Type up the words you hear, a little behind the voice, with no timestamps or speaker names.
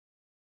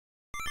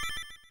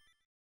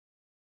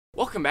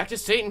Welcome back to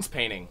Satan's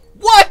painting.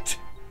 What?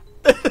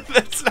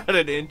 That's not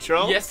an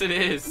intro. Yes, it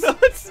is. No,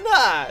 it's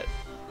not.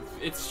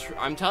 It's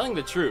I'm telling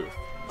the truth.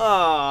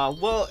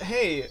 Well,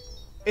 hey,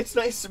 it's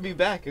nice to be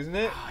back, isn't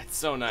it? Oh, it's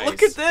so nice.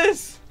 Look at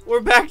this.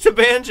 We're back to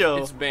Banjo.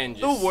 It's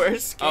Banjo. The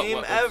worst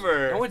game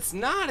ever. No, it's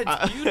not.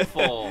 It's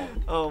beautiful.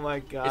 Oh my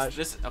gosh.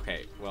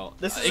 Okay, well,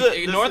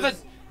 Ignore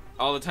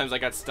all the times I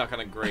got stuck on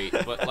a grate,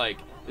 but like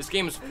this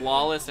game is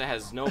flawless. It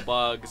has no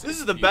bugs. This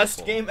is the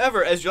best game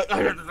ever. As you're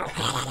like,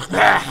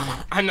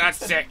 I'm not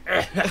sick.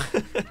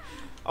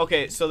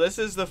 Okay, so this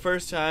is the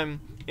first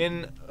time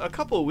in a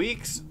couple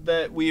weeks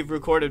that we've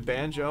recorded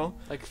Banjo.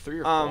 Like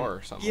 3 or 4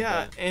 or something. Yeah,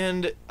 like that.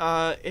 and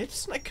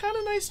it's like kind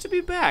of nice to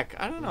be back.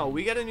 I don't know.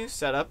 We got a new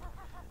setup,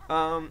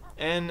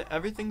 and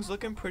everything's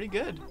looking pretty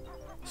good.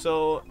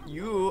 So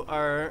you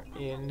are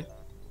in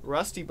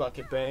Rusty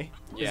Bucket Bay.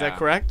 Yeah. Is that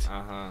correct?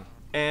 Uh-huh.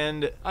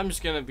 And I'm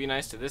just gonna be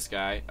nice to this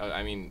guy.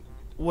 I mean,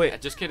 wait.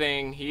 just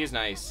kidding. He is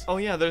nice. Oh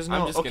yeah, there's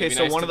no. I'm just Okay, gonna be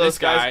so nice one to of those this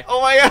guy. Oh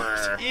my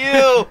gosh,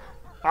 you.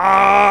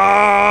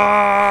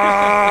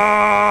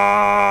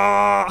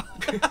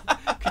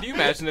 Could you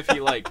imagine if he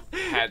like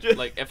had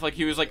if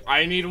he was like,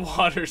 I need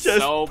water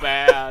so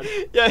bad?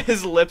 Yeah,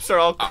 his lips are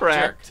all Oh,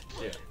 cracked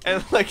yeah.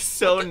 and like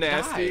so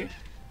nasty.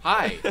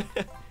 Hi. Hi.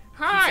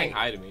 Hi. Keep saying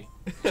hi to me,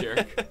 jerk.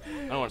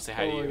 I don't want to say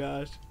hi to you. Oh my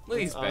gosh. Look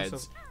at these That's beds.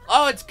 awesome.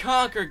 Oh, it's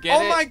Conquer.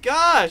 Get it? Oh my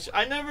gosh,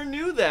 I never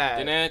knew that.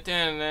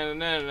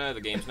 The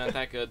game's not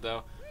that good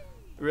though.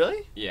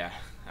 Really? Yeah,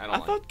 I I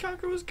thought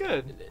Conquer was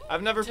good.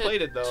 I've never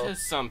played it though. To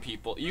some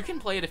people, you can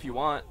play it if you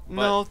want. But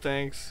No,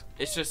 thanks.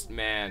 it's just,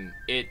 man,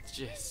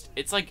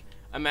 it's like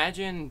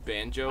imagine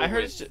Banjo I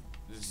heard with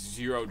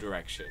zero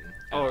direction.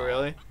 at Oh all.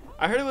 really?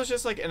 I heard it was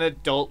just like an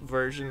adult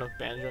version of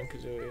Banjo and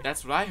Kazooie.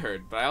 That's what I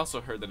heard, but I also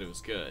heard that it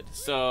was good.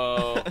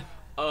 So,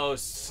 oh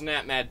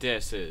snap, mad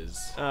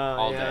disses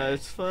all yeah, day.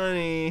 it's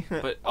funny.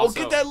 But oh, also,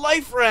 get that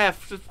life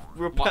raft.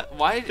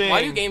 Why do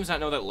thing. games not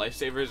know that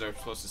lifesavers are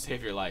supposed to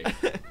save your life?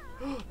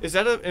 Is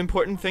that an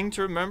important thing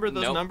to remember?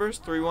 Those Nope. numbers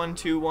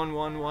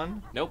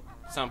 312111. Nope,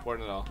 it's not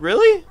important at all.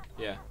 Really?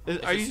 Yeah,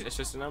 Is- it's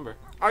just a number.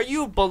 Are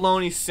you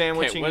baloney Okay,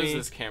 sandwiching what me? is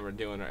this camera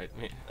doing right?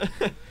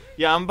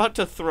 Yeah, I'm about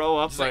to throw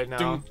up It's right like,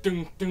 now.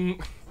 Dun, dun,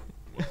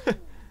 dun.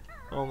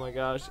 Oh my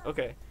gosh.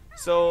 Okay.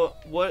 So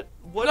what?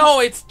 No,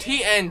 it's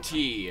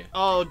TNT.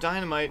 Oh,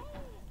 dynamite.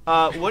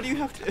 What do you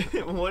have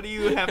to? What do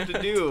you have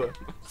to do?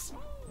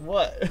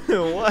 What?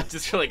 What?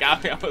 Just really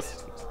got me.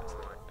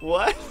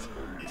 What?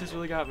 Just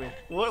really got me.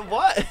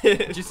 What?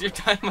 Just your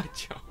dynamite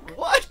joke.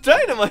 What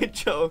dynamite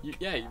joke?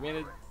 Yeah, you made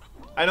a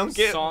I don't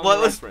get song what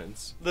was.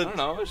 reference. the- I don't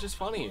know. It's just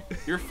funny.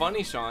 You're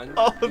funny, Sean.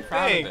 Oh, Be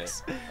proud of it.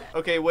 thanks.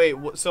 Okay, wait.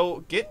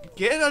 So get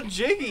a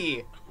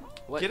jiggy.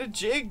 What? Get a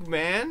jig,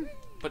 man.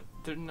 But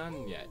there's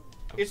none yet.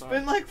 It's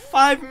been like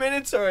 5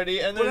 minutes already,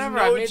 and there's Whatever.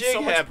 no I made jig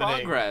so much happening.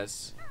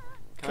 progress.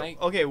 Can I?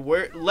 Okay,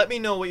 let me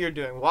know what you're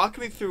doing. Walk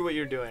me through what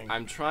you're doing.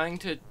 I'm trying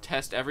to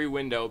test every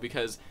window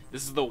because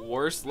this is the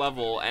worst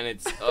level, and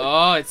it's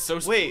it's so.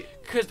 Wait.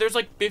 Because there's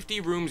like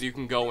 50 rooms you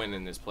can go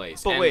in this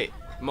place. But and wait.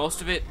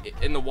 Most of it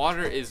in the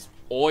water is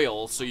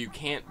oil, so you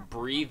can't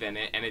breathe in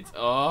it, and it's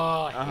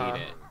I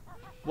hate it.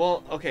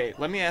 Well, okay.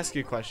 Let me ask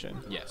you a question.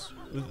 Yes.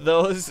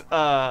 Those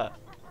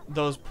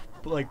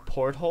like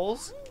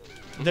portholes,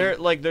 they're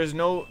like there's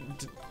no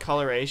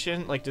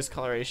discoloration,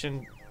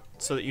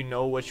 so that you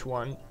know which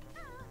one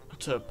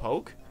to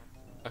poke.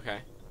 Okay.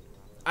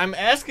 I'm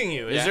asking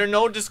you, is Yeah. there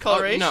no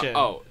discoloration?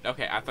 Oh, no.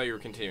 Okay. I thought you were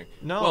continuing.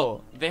 No.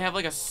 Well, they have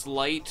like a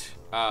slight.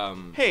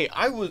 Hey,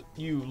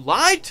 you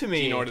lied to me.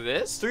 Do you know what it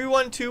is?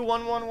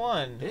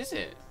 312111. Is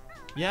it?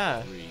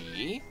 Yeah.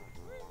 3,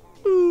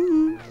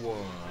 Ooh.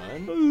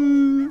 1.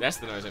 Ooh. That's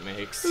the noise it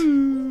makes.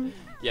 Ooh.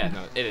 Yeah,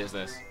 no, it is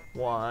this.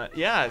 One.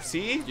 Yeah.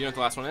 See. Do you know what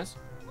the last one is?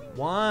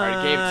 One. I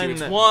already gave it to you.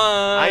 It's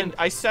 1.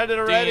 I said it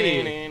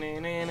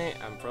already.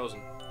 I'm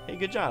frozen. Hey,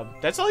 good job.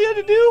 That's all you had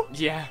to do?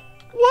 Yeah.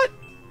 What?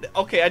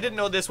 Okay, I didn't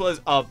know this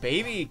was a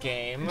baby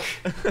game.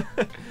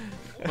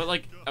 But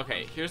like,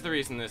 okay, here's the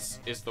reason this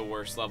is the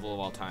worst level of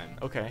all time.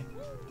 Okay.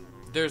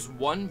 There's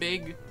one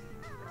big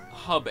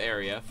hub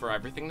area for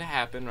everything to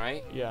happen,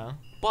 right? Yeah.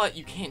 But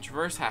you can't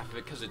traverse half of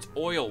it because it's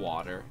oil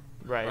water,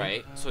 Right.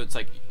 right? So it's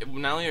like,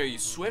 not only are you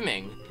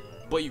swimming,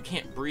 but you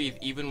can't breathe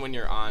even when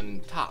you're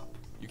on top.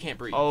 You can't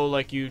breathe. Oh,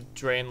 like you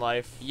drain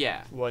life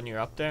Yeah. when you're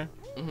up there?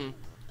 Mm-hmm.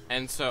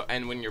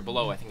 And when you're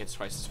below, I think it's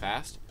twice as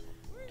fast.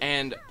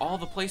 And all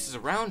the places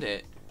around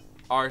it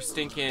are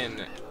stinking,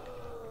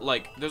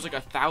 like, there's like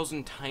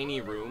 1,000 tiny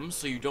rooms,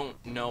 so you don't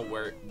know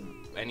where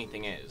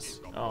anything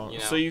is. Oh, You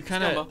know? so you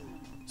kind of...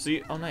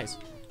 Scumbo. Oh, nice.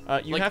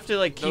 You Like, have to,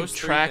 like, keep those 3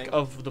 track things-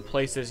 of the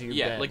places you've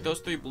Yeah, been. like those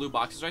 3 blue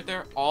boxes right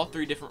there, all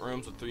 3 different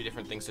rooms with 3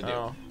 different things to do.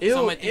 Oh. Some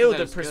Ew, might think ew, that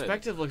the is good.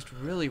 perspective looks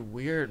really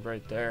weird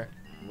right there.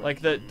 Like,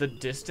 the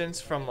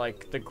distance from,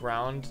 like, the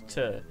ground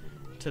to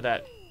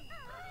that,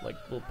 like,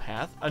 little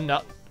path.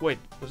 Wait,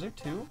 was there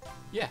 2?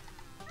 Yeah.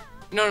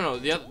 No.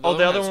 The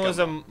other one was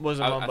a I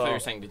mumbo. thought you were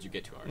saying, did you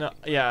get to ours? No,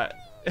 yeah.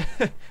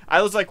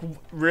 I was like,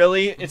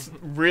 really? It's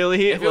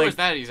really If it like. was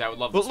that easy, I would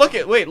love But this look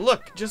one. at,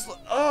 look, just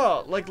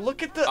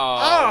look at the. Oh, oh,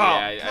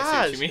 yeah, I see what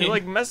gosh, you mean. it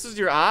like messes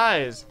your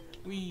eyes.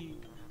 Wee.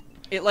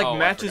 It like Oh, I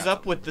matches forgot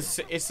up with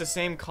it's the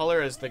same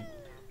color as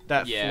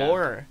that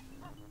floor.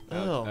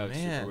 Oh that was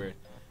man. super weird.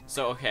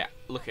 So okay,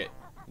 look at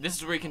this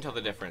is where you can tell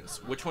the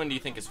difference. Which one do you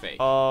think is fake?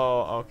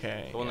 Oh,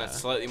 okay. The one yeah. that's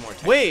slightly more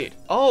textured. Wait.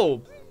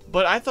 Oh,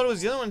 but I thought it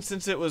was the other one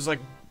since it was like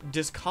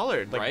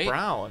discolored, like right?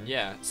 brown.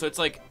 Yeah. So it's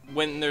like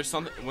when there's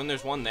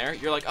one there,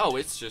 you're like, oh,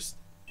 it's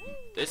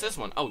this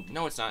one. Oh,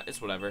 no, it's not.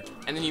 It's whatever.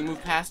 And then you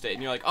move past it,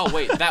 and you're like, oh,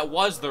 wait, that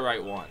was the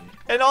right one.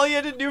 And all you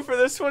had to do for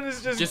this one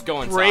is just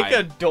go inside. break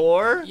a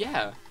door?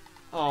 Yeah.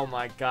 Oh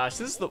my gosh,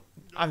 this is the...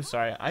 I'm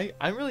sorry,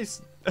 I'm really...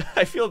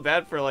 I feel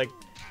bad for, like,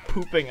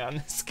 pooping on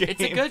this game.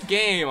 It's a good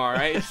game,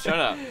 alright? Shut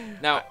up.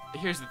 Now,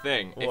 here's the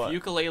thing. What? If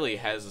Ukulele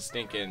has a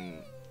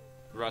stinking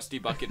Rusty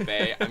Bucket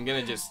Bay, I'm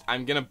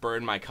gonna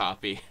burn my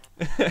copy.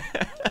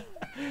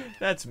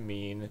 That's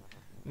mean.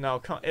 No,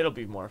 come, it'll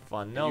be more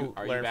fun. They'll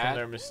learn from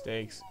their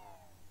mistakes.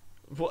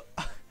 What?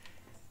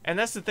 And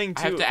that's the thing,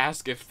 too. I have to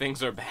ask if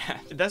things are bad.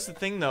 That's the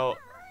thing, though.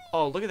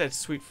 Oh, look at that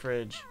sweet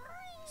fridge.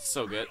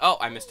 So good. Oh,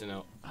 I missed a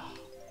note.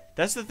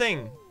 That's the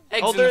thing.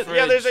 Eggs oh, in the fridge.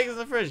 Yeah, there's eggs in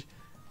the fridge.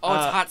 Oh,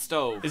 it's hot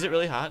stove. Is it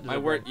really hot? My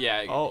word,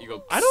 yeah. Oh, you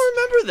go. I don't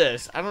remember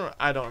this.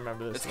 I don't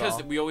remember this. It's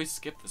because we always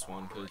skip this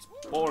one because it's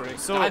boring.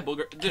 So,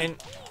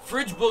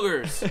 fridge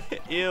boogers.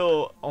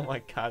 Ew. Oh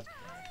my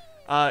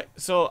god.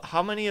 So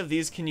how many of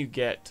these can you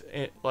get?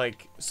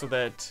 Like, so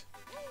that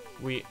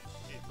we...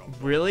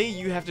 Really?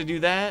 You have to do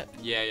that?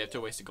 Yeah, you have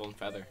to waste a golden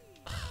feather.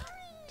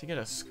 To get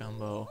a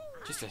scumbo.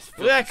 Just a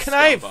Look at that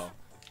knife!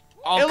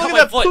 Oh, hey, look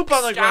at that poop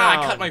on the ground!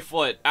 I cut my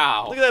foot.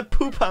 Ow. Look at that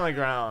poop on the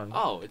ground.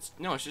 Oh, it's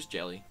just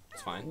jelly.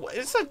 It's fine. What?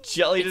 It's not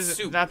jelly. It's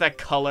soup. Not that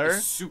color.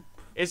 It's soup.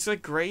 It's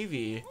like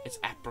gravy. It's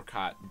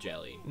apricot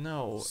jelly.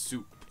 No.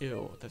 Soup.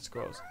 Ew, that's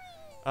gross.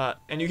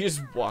 And you can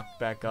just walk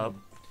back up.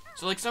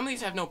 So like some of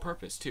these have no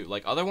purpose too.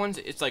 Like other ones,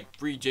 it's like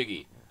free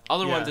jiggy.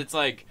 Other ones, it's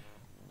like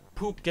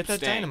poop. Get that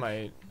stank.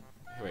 dynamite.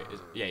 Wait,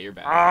 yeah, you're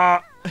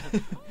bad.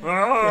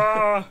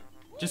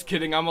 Just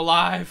kidding, I'm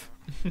alive.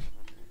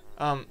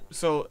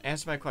 So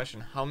answer my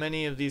question. How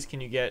many of these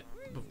can you get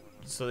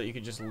so that you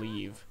could just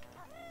leave?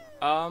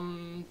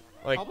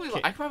 Like I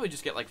could probably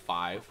just get like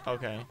 5.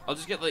 Okay. I'll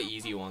just get the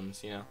easy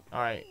ones, you know.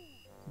 All right.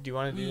 Do you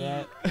want to do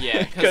that?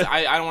 Yeah, because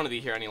I don't want to be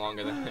here any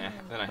longer than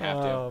I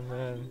have to. Oh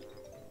man.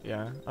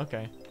 Yeah.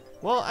 Okay.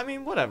 Well, I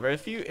mean, whatever.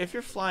 If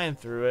you're flying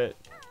through it,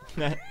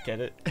 get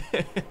it.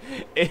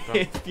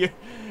 If you're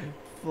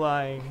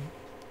flying.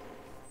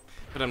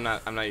 But I'm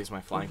not using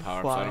my flying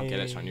power, so I don't get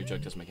it. Sean, your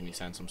joke doesn't make any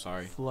sense. I'm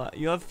sorry.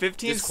 You have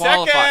 15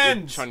 seconds.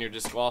 seconds. You're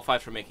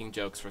disqualified for making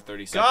jokes for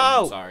 30 seconds.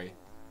 Go. I'm sorry.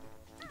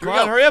 Come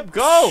on, hurry up,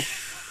 go.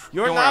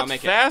 You're Don't worry, not I'll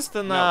make fast it.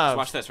 enough. No,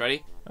 watch this.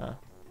 Ready?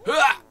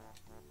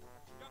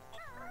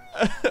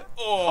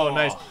 Oh,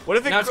 nice. What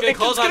if now it's gonna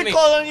close on me?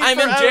 Close on you I'm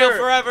forever. in jail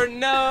forever.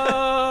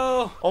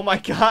 No. Oh my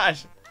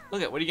gosh.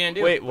 Look at what are you gonna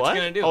do? Wait, what? What?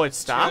 You gonna do? Oh, it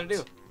stopped. What you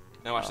gonna do?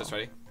 Now watch this.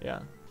 Ready? Yeah.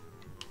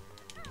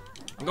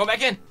 I'm going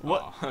back in.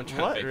 What? Oh, I'm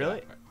trying What? to fake Really?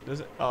 that. Does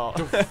it? Oh.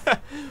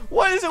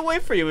 Why does it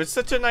wait for you? It's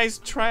such a nice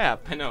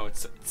trap. I know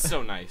it's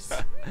so nice.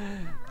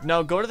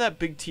 Now go to that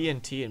big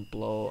TNT and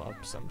blow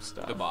up some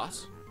stuff. The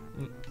boss?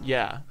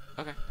 Yeah.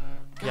 Okay.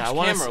 Yeah, I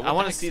want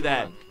to see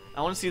that.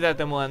 I want to see that.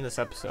 Then we'll end this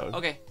episode.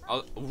 Okay.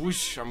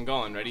 Whoosh. I'm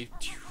going. Ready?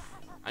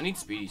 I need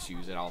speedy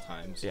shoes at all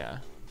times. Yeah.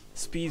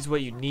 Speed's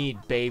what you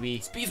need, baby.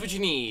 Speed's what you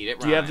need. It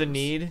Do you have the rhymes.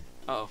 need?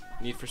 Oh,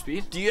 need for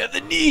speed? Do you have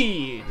the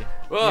need?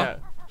 Oh, Yeah.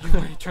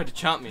 you tried to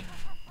chomp me.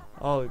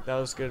 Oh, that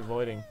was good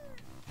avoiding.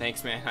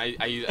 Thanks, man.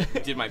 I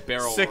did my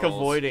barrel Sick rolls.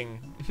 avoiding.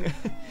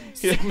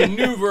 Sick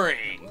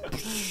maneuvering. Do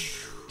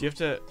you have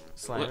to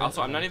slime it?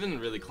 Also, I'm not even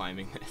really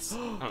climbing this. I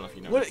don't know if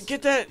you know. What?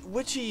 Get that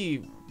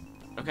witchy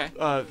Okay.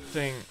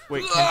 thing.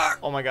 Wait.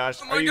 Oh my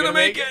gosh. Am I gonna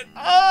make it?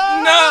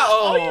 Oh No!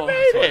 Oh, you made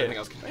That's what I it. think I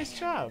was gonna Nice make.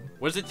 job.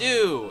 What does it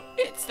do?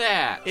 It's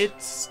that.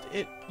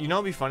 You know,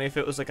 it'd be funny if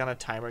it was like on a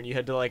timer and you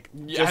had to like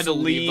You just had to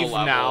leave the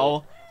level.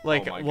 now,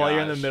 like Oh my while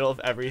you're in the gosh. middle of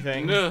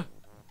everything. Nuh.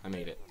 I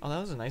made it. Oh, that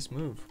was a nice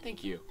move.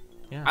 Thank you.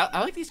 Yeah.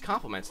 I like these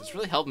compliments. It's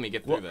really helping me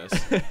get through this.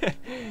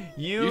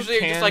 You Usually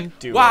can you're just like,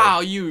 do wow,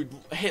 it. you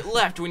hit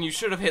left when you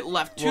should have hit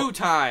left 2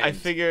 times. I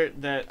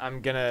figured that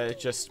I'm gonna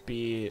just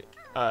be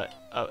a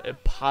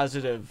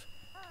positive,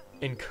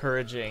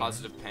 encouraging,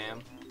 Positive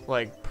Pam.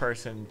 like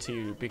person to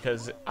you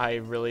because I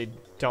really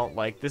don't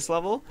like this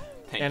level,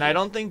 Thank and you. I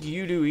don't think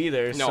you do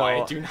either. No, so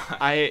I do not.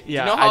 Yeah. Do you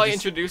know how I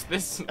just- introduced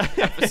this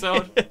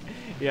episode?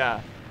 Yeah.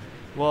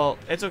 Well,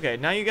 it's okay.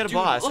 Now you got a Dude,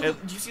 boss.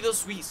 look, do you see those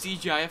sweet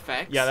CGI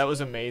effects? Yeah, that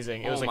was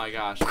amazing. It was oh like, my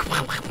gosh.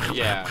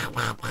 Yeah.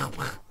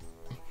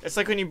 it's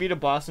like when you beat a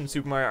boss in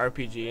Super Mario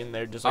RPG and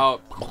they're just like,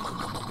 Oh.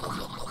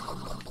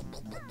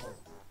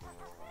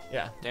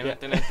 yeah. Damn yeah. it,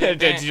 damn it, damn it.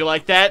 Did you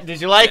like that?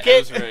 Did you like Yeah, it? it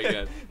was very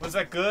good. Was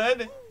that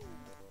good?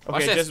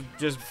 Watch Okay, this.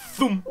 just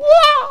Boom.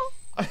 wow.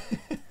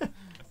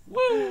 Woo.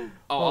 Oh,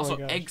 my also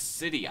gosh. Egg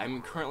City.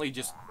 I'm currently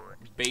just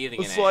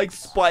bathing It's in like eggs.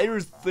 Spider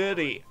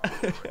City.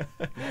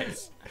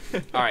 Nice.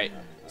 All right.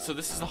 So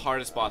this is the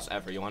hardest boss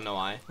ever. You want to know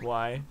why?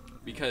 Why?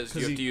 because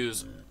you have to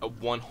use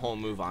one whole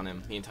move on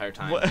him the entire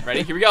time. What?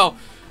 Ready? Here we go.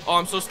 Oh,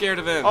 I'm so scared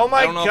of him. Oh my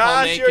I don't know gosh, if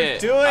I'll make you're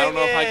it. doing I don't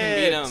know if I can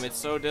beat it. him. It's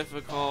so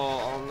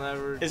difficult. I'll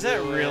never. Is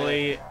that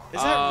really? Is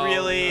that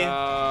really? No,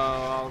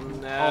 I'll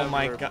never. Oh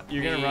my god,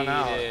 you're gonna run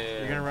out. it.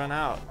 You're gonna run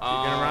out. You're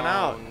gonna run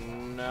out.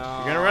 No.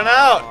 You're gonna run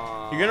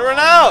out. You're gonna run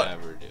I'll out.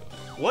 never do it.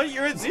 What?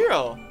 You're at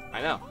 0.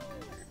 I know.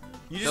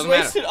 You just Doesn't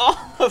wasted all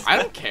of I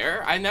them. don't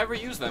care. I never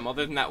use them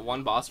other than that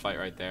one boss fight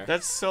right there.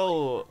 That's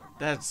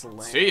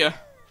lame. See ya.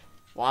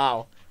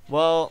 Wow.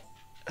 Well,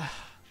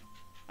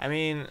 I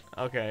mean,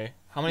 okay.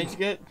 How many did you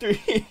get?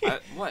 3.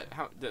 What?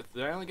 How did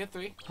I only get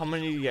 3? How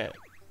many did you get?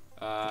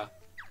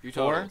 You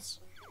 4? totals.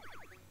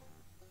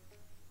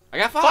 I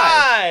got 5.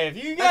 5.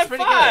 You got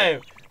pretty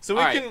 5. So we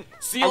All right. can.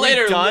 See you are we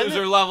later, done?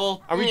 loser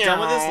level. Are we done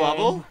with this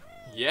level?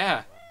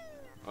 Yeah.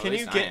 Well, Can at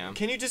you least I get? am.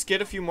 Can you just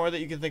get a few more that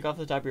you can think off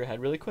the top of your head,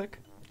 really quick?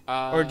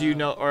 Uh, Or do you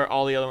know? Or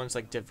all the other ones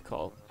like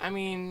difficult? I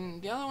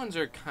mean, the other ones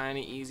are kind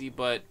of easy,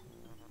 but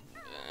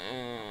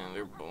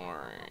they're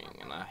boring,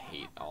 and I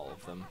hate all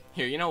of them.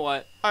 Here, you know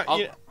what?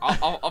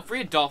 I'll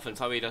free a dolphin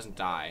so he doesn't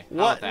die. How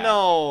about What? that?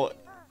 No.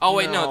 Oh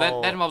wait, no.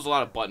 No. That involves a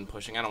lot of button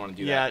pushing. I don't want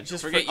to do Yeah, that.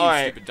 just forget you,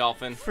 alright. stupid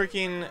dolphin.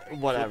 Freaking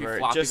whatever.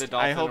 Floppy Just the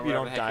dolphin I hope or you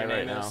whatever don't the heck die your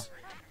right name now. is.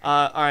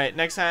 All right,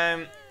 next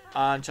time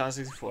on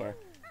Sean64.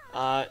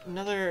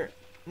 Another.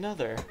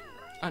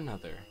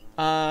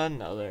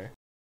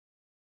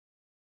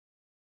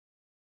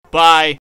 Bye.